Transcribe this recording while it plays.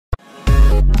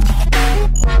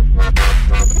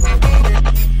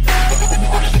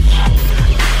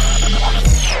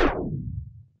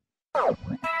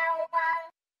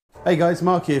Hey guys,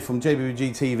 Mark here from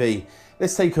JBBG-TV.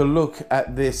 Let's take a look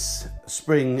at this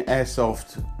spring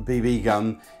airsoft BB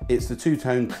gun. It's the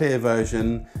two-tone clear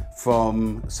version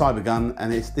from Cybergun,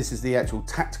 and this is the actual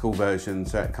tactical version,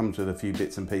 so it comes with a few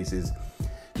bits and pieces.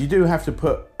 You do have to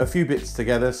put a few bits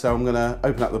together, so I'm going to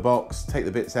open up the box, take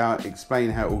the bits out,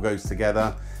 explain how it all goes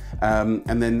together,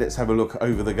 and then let's have a look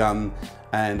over the gun,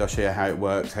 and I'll show you how it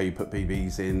works, how you put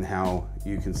BBs in, how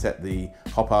you can set the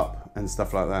hop up and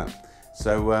stuff like that.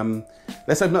 So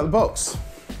let's open up the box.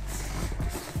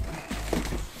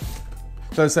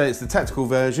 So as I say, it's the tactical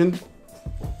version.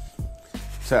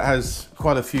 So it has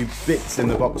quite a few bits in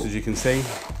the box, as you can see.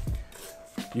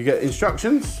 You get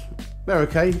instructions. They're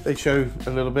okay. They show a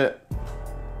little bit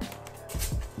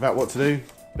about what to do.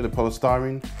 Bit of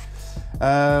polystyrene.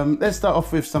 Let's start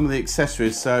off with some of the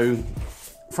accessories. So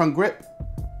front grip.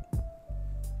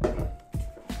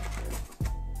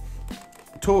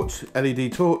 Torch,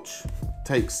 LED torch.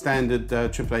 Takes standard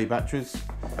AAA batteries.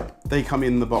 They come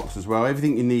in the box as well.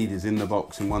 Everything you need is in the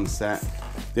box in one set.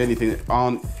 The only thing that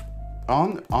aren't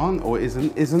or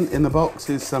isn't in the box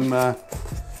is some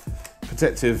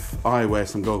protective eyewear,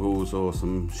 some goggles or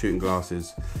some shooting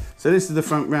glasses. So this is the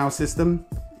front rail system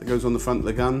that goes on the front of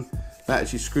the gun. That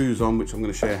actually screws on, which I'm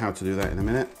going to show you how to do that in a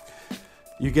minute.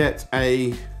 You get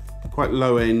a quite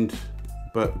low end,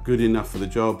 but good enough for the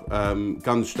job,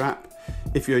 gun strap.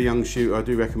 If you're a young shooter, I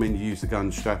do recommend you use the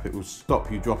gun strap. It will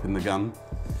stop you dropping the gun.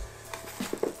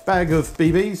 Bag of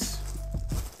BBs.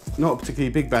 Not a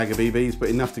particularly big bag of BBs, but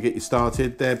enough to get you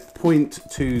started. They're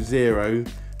 0.20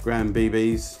 gram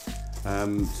BBs.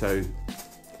 So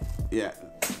yeah,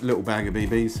 little bag of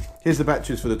BBs. Here's the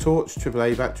batteries for the torch,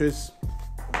 AAA batteries.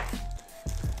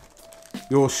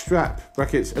 Your strap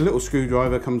brackets, a little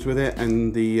screwdriver comes with it,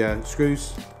 and the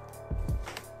screws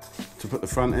to put the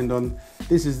front end on.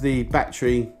 This is the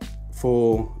battery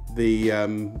for the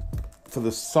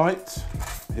sight.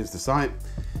 Here's the sight.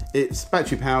 It's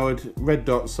battery powered, red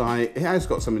dot sight. It has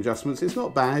got some adjustments. It's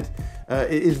not bad.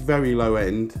 It is very low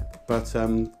end, but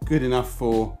good enough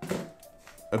for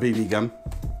a BB gun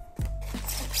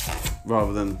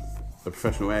rather than a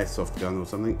professional airsoft gun or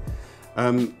something.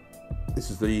 This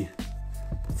is the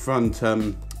front,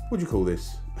 what do you call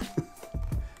this?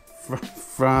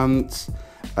 Front,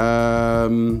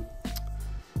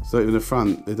 it's not even the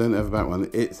front, they don't have a back one.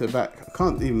 It's a back, I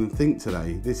can't even think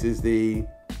today. This is the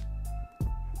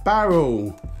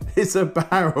barrel. It's a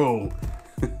barrel.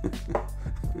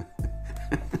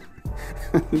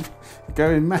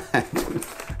 Going mad,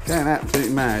 going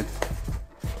absolutely mad.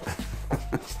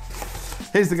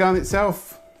 Here's the gun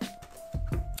itself.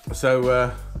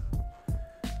 So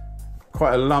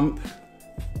quite a lump,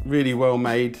 really well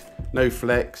made, no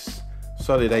flex,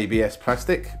 solid ABS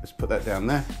plastic. Let's put that down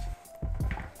there.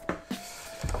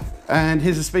 And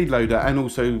here's a speed loader, and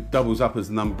also doubles up as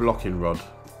an unblocking rod.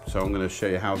 So I'm going to show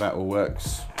you how that all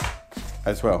works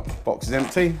as well. Box is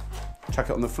empty, chuck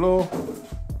it on the floor.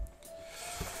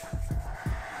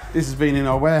 This has been in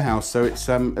our warehouse, so it's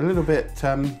a little bit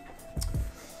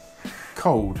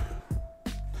cold.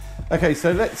 Okay,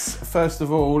 so first of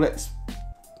all, let's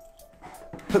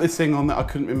put this thing on that I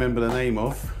couldn't remember the name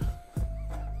of.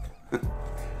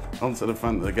 Onto the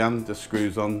front of the gun, just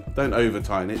screws on. Don't over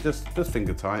tighten it, just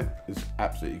finger tight. It's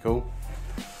absolutely cool.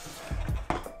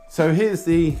 So here's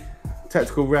the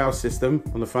tactical rail system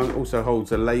on the front. Also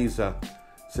holds a laser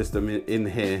system in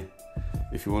here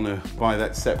if you want to buy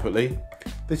that separately.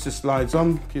 This just slides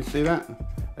on, can you see that?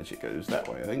 Actually it goes that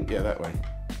way, I think. Yeah, that way.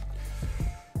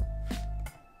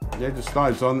 Yeah, it just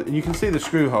slides on, and you can see the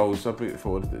screw holes. I'll bring it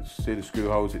forward. See the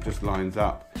screw holes, it just lines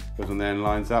up. Goes on there and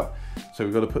lines up. So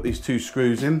we've got to put these two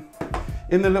screws in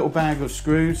the little bag of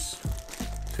screws.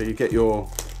 So you get your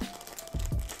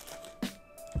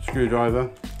screwdriver.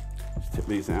 Just tip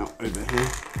these out over here,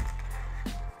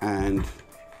 and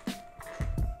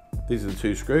these are the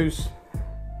two screws.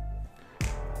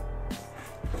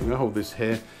 I'm going to hold this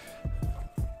here.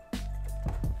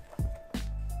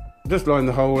 Just line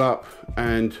the hole up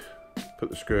and put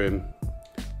the screw in,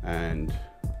 and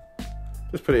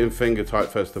just put it in finger tight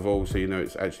first of all, so you know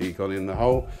it's actually gone in the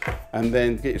hole, and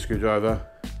then get your screwdriver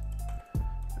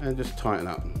and just tighten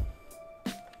up.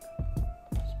 It's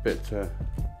a bit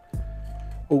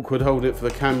awkward holding it for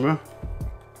the camera.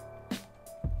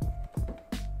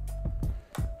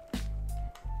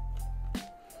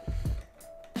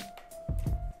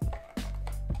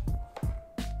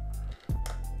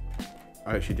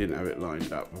 I actually didn't have it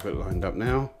lined up. I've got it lined up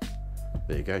now.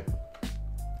 There you go.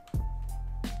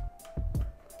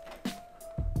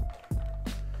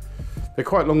 They're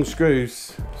quite long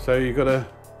screws, so you've got to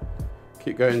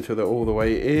keep going till they're all the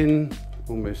way in.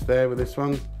 Almost there with this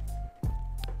one.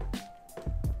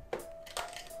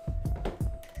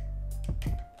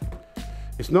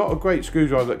 It's not a great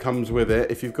screwdriver that comes with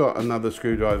it. If you've got another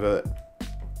screwdriver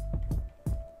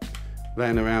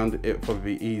laying around, it'll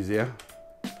probably be easier.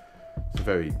 It's a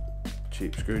very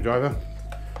cheap screwdriver.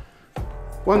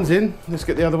 One's in, let's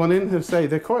get the other one in. As I say,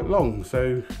 they're quite long,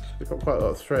 so they've got quite a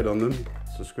lot of thread on them.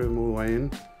 So screw them all the way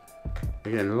in.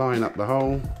 Again, line up the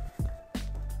hole.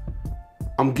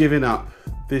 I'm giving up.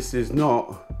 This is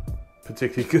not a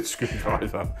particularly good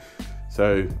screwdriver.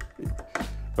 So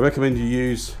I recommend you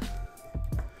use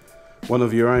one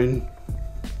of your own.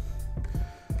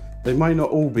 They may not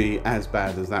all be as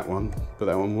bad as that one, but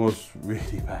that one was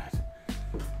really bad.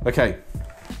 Okay,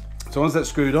 so once that's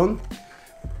screwed on,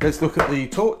 let's look at the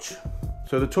torch.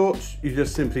 So the torch, you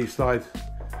just simply slide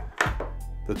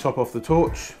the top off the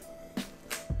torch,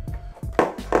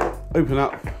 open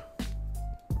up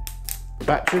the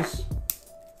batteries,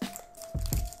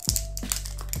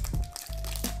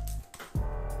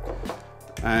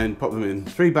 and pop them in.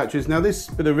 3 batteries. Now this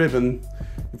bit of ribbon,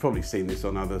 you've probably seen this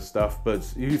on other stuff, but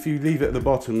if you leave it at the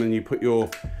bottom and you put your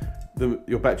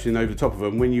battery in over the top of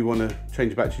them, when you want to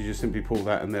change the battery, you just simply pull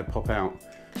that and they'll pop out.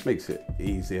 Makes it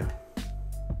easier.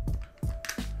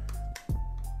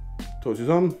 Torch is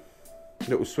on.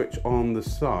 Little switch on the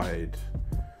side.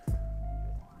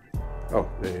 Oh,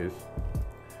 there it is.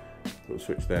 Little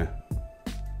switch there.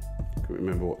 Can't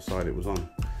remember what side it was on.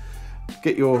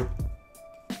 Get your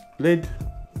lid,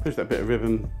 push that bit of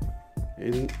ribbon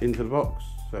into the box,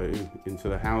 so into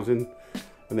the housing,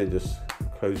 and then just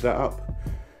close that up.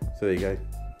 So there you go.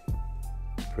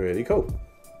 Pretty cool.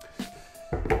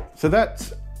 So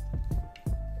that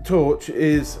torch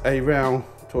is a rail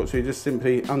torch, so you just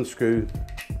simply unscrew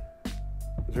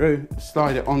through,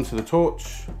 slide it onto the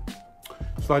torch,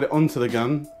 slide it onto the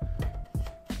gun.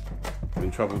 I'm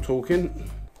in trouble talking.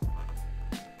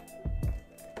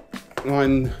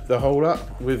 Line the hole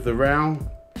up with the rail,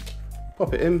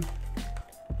 pop it in.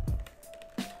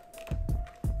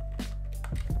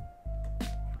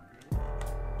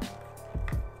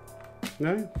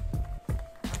 No?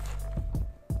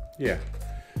 Yeah,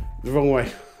 the wrong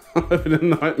way. I'm having a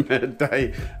nightmare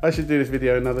day. I should do this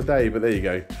video another day, but there you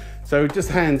go. So just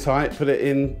hand tight, put it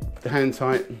in, hand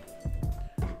tight.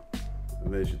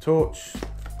 And there's your torch,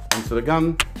 onto the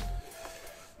gun.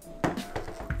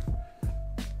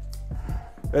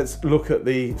 Let's look at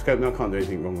the scope. Now I can't do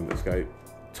anything wrong with the scope.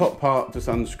 Top part just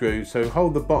unscrew. So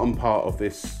hold the bottom part of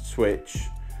this switch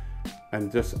and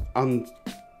just undo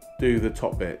the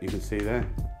top bit. You can see there.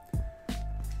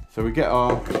 So we get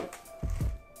our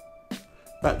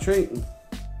battery. Move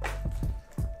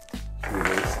all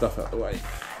this stuff out the way.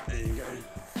 There you go.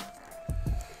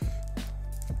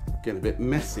 Getting a bit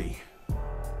messy.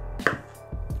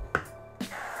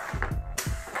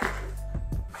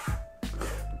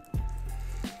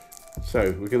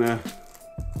 So we're gonna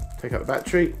take out the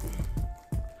battery.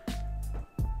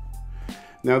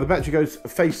 Now the battery goes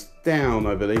face down,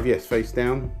 I believe. Yes, face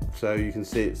down. So you can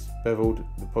see it's beveled.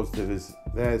 The positive is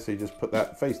there. So you just put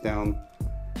that face down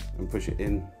and push it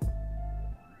in.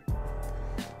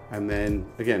 And then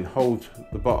again, hold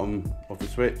the bottom of the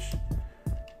switch,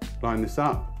 line this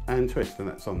up and twist, and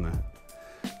that's on there.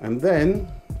 And then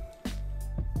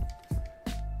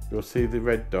you'll see the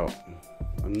red dot.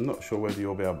 I'm not sure whether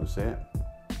you'll be able to see it.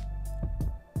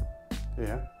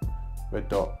 Yeah, red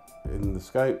dot in the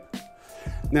scope.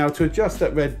 Now to adjust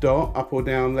that red dot, up or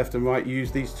down, left and right,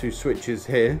 use these 2 switches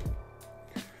here.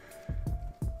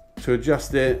 To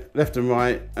adjust it left and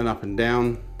right and up and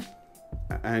down.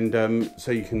 And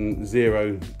so you can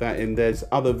zero that in. There's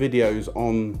other videos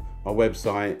on our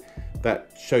website that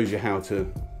shows you how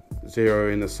to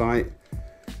zero in a sight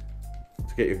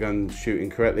to get your gun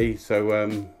shooting correctly.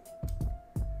 So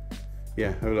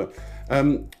yeah, have a look.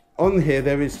 On here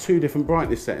there is 2 different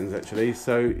brightness settings actually,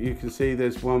 so you can see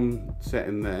there's one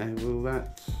setting there. Will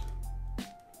that?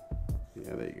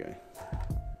 Yeah, there you go.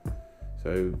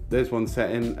 So there's one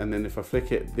setting, and then if I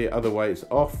flick it the other way it's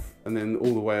off, and then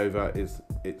all the way over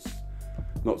it's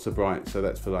not so bright. So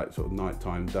that's for like sort of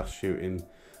nighttime dust shooting,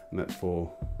 and that's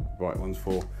for bright ones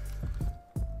for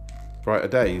brighter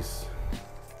days.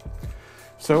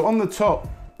 So on the top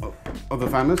of the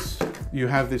famas you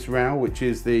have this rail, which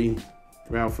is the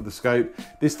rail for the scope.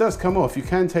 This does come off. You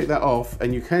can take that off,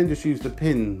 and you can just use the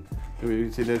pin. You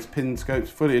can see there's pin scopes,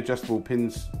 fully adjustable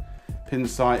pin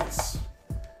sights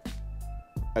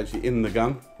actually in the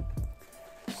gun.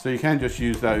 So you can just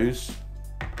use those,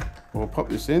 or pop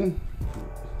this in.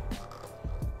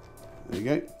 There you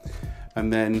go.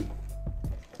 And then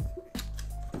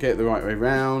get it the right way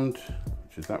round,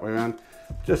 which is that way around.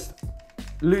 Just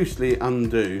loosely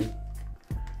undo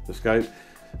the scope.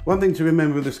 One thing to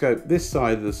remember with the scope, this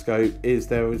side of the scope is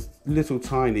there was little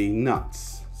tiny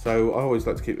nuts So I always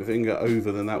like to keep the finger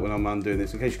over than that when I'm undoing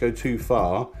this, in case you go too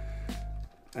far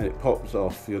and it pops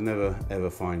off, you'll never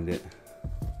ever find it.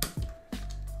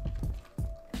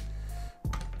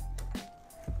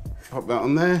 Pop that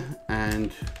on there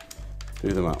and do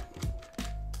them up.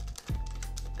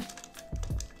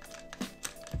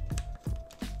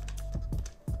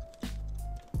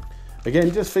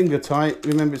 Again, just finger tight.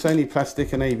 Remember, it's only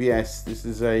plastic and ABS. This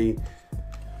is a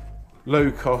low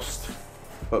cost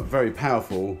but very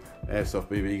powerful airsoft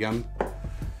BB gun.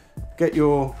 Get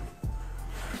your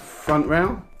front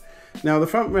rail. Now the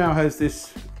front rail has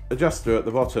this adjuster at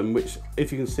the bottom, which, if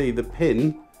you can see, the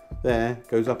pin there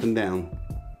goes up and down.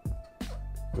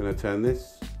 I'm going to turn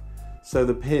this. So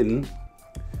the pin,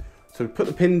 so put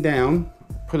the pin down,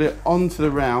 put it onto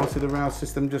the rail, so the rail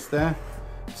system just there,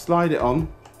 slide it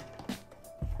on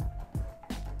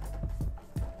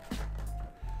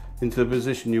into the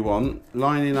position you want,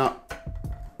 lining up,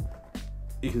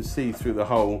 you can see through the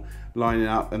hole, lining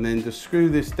up, and then just screw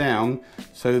this down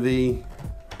so the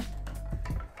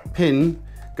pin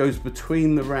goes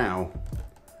between the rail,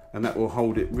 and that will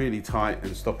hold it really tight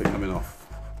and stop it coming off.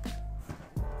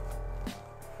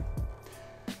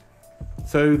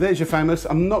 So there's your famas.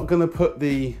 I'm not going to put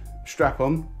the strap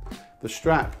on. The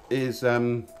strap is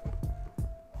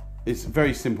it's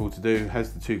very simple to do. It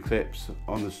has the 2 clips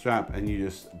on the strap, and you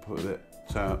just put it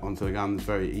onto the gun. It's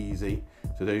very easy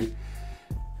to do.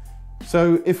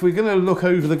 So if we're going to look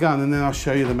over the gun, and then I'll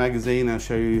show you the magazine, I'll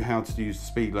show you how to use the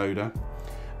speed loader.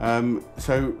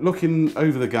 So looking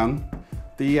over the gun,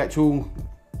 the actual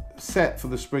set for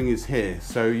the spring is here.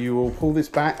 So you will pull this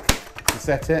back to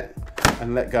set it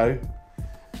and let go,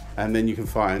 and then you can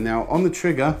fire. Now on the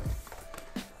trigger,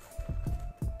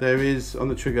 there is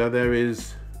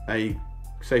a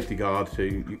safety guard, so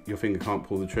your finger can't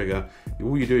pull the trigger.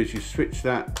 All you do is you switch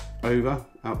that over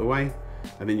out the way,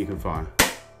 and then you can fire.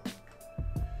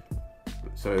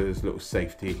 So there's a little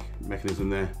safety mechanism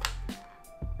there.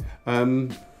 On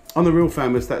the real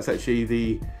famas, that's actually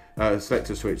the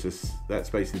selector switch. That's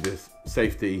basically the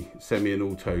safety semi and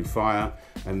auto fire,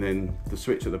 and then the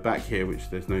switch at the back here, which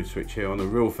there's no switch here. On the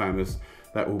real famas,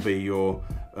 that will be your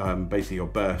basically your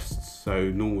bursts, so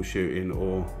normal shooting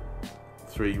or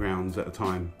 3 rounds at a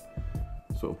time,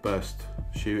 sort of burst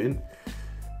shooting.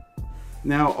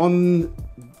 Now on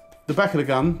the back of the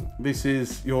gun, this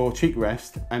is your cheek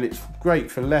rest, and it's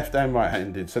great for left and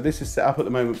right-handed. So this is set up at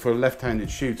the moment for a left-handed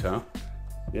shooter,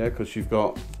 yeah, because you've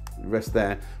got the rest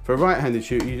there. For a right-handed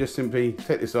shooter, you just simply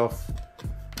take this off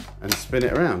and spin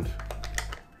it around.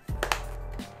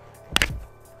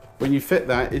 When you fit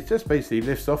that, it just basically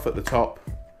lifts off at the top.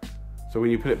 So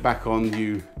when you put it back on,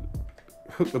 you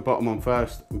hook the bottom on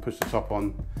first and push the top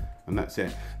on, and that's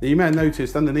it. Now you may have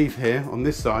noticed underneath here on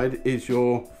this side is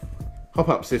your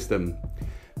hop-up system.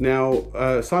 Now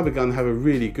Cybergun have a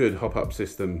really good hop-up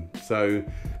system, so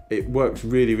it works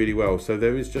really well. So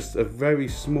there is just a very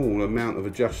small amount of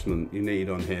adjustment you need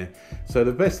on here. So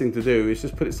the best thing to do is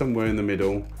just put it somewhere in the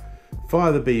middle,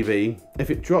 fire the BB. If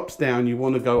it drops down, you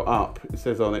want to go up. It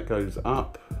says on it goes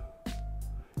up,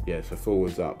 yeah, so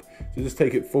forwards up. So just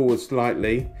take it forward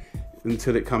slightly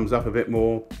until it comes up a bit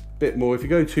more. If you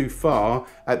go too far,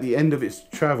 at the end of its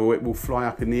travel, it will fly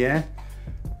up in the air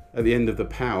at the end of the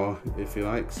power, if you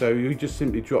like. So you just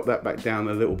simply drop that back down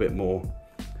a little bit more,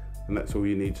 and that's all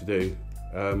you need to do.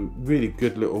 Really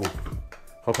good little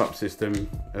hop-up system,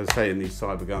 as I say, in these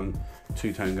Cybergun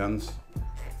 2-tone guns.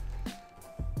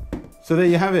 So there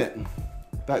you have it.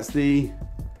 That's the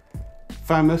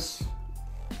famas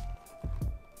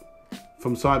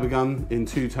from Cybergun in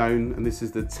 2-tone, and this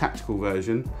is the tactical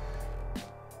version.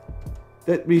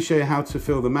 Let me show you how to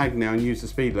fill the mag now and use the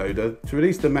speed loader. To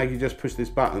release the mag, you just push this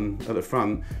button at the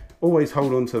front. Always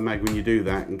hold on to the mag when you do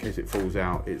that in case it falls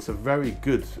out. It's a very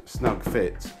good snug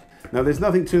fit. Now there's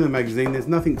nothing to the magazine, there's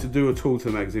nothing to do at all to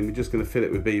the magazine. We're just going to fill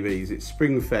it with BBs. It's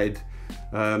spring fed.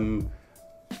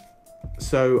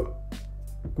 So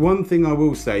one thing I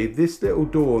will say, this little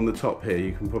door on the top here,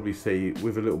 you can probably see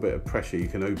with a little bit of pressure you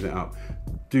can open it up.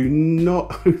 Do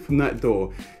not open that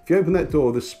door. If you open that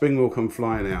door, the spring will come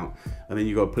flying out, and then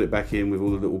you've got to put it back in with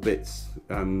all the little bits.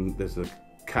 There's a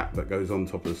cap that goes on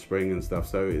top of the spring and stuff,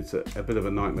 so it's a bit of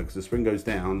a nightmare because the spring goes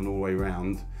down and all the way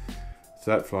around,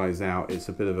 so that flies out. It's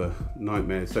a bit of a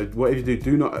nightmare. So whatever you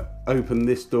do not open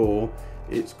this door.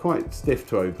 It's quite stiff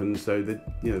to open, so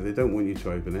they don't want you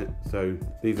to open it, so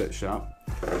leave that shut.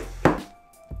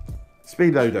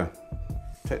 Speed loader,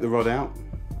 take the rod out,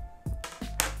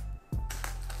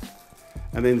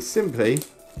 and then simply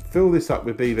fill this up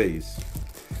with BBs.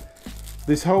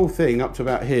 This whole thing up to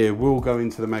about here will go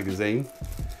into the magazine.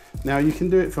 Now you can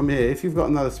do it from here. If you've got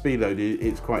another speed loader,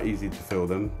 it's quite easy to fill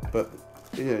them, but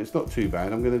yeah, it's not too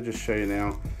bad. I'm going to just show you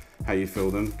now how you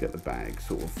fill them. Get the bag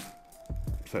sort of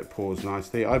so it pours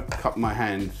nicely. I cup my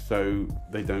hand so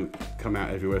they don't come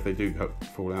out everywhere. If they do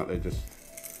fall out, they just,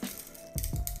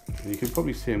 you can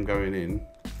probably see them going in.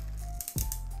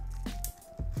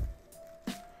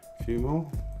 A few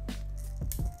more.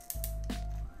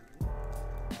 Not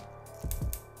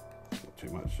too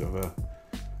much of a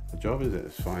job, is it?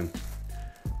 It's fine.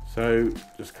 So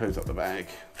just close up the bag.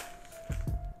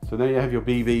 So now you have your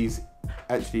BBs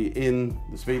actually in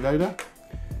the speed loader.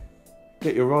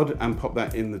 Get your rod and pop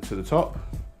that in to the top,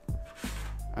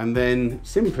 and then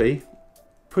simply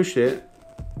push it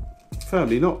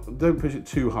firmly. Don't push it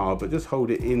too hard, but just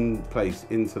hold it in place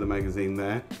into the magazine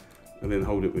there, and then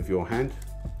hold it with your hand.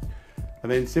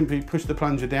 And then simply push the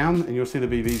plunger down, and you'll see the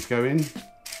BBs go in.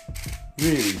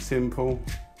 Really simple.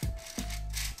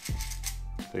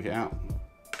 Take it out,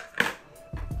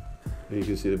 and you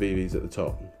can see the BBs at the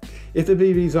top. If the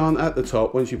BBs aren't at the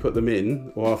top, once you put them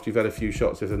in, or after you've had a few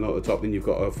shots, if they're not at the top, then you've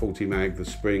got a faulty mag, the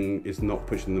spring is not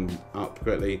pushing them up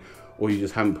correctly, or you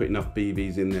just haven't put enough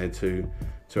BBs in there to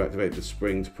activate the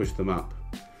spring to push them up.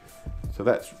 So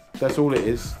that's all it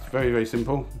is. It's very, very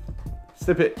simple.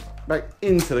 Slip it back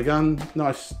into the gun,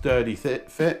 nice sturdy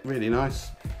fit, really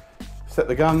nice. Set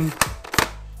the gun,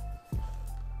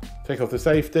 take off the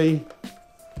safety,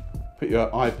 put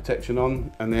your eye protection on,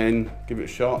 and then give it a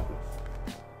shot.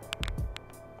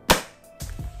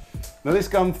 Now this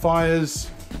gun fires,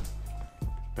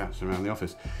 bouncing around the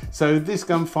office. So this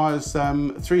gun fires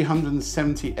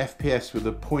 370 FPS with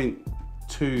a .20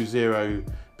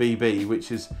 BB,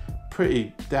 which is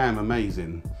pretty damn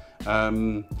amazing.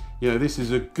 You know, this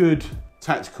is a good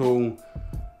tactical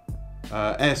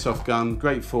airsoft gun,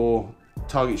 great for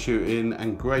target shooting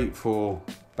and great for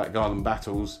back garden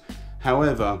battles.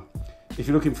 However, if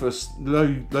you're looking for a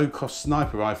low cost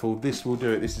sniper rifle, this will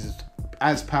do it. This is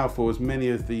as powerful as many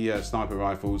of the sniper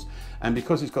rifles, and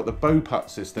because it's got the bullpup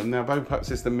system. Now bullpup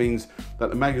system means that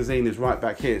the magazine is right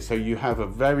back here, so you have a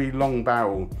very long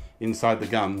barrel inside the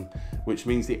gun, which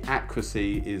means the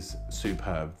accuracy is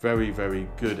superb. Very, very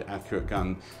good, accurate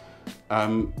gun.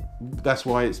 That's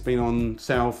why it's been on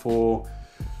sale for,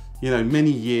 you know, many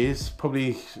years.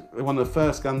 Probably one of the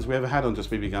first guns we ever had on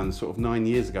Just BB Guns, sort of 9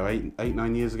 years ago,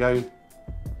 9 years ago.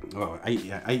 Well,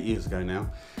 8 years ago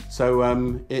now. So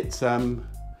it's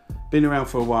been around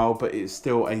for a while, but it's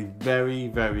still a very,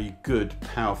 very good,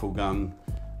 powerful gun,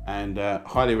 and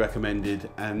highly recommended,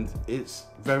 and it's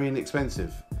very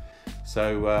inexpensive.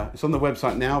 So it's on the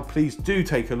website now. Please do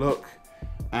take a look,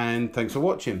 and thanks for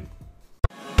watching.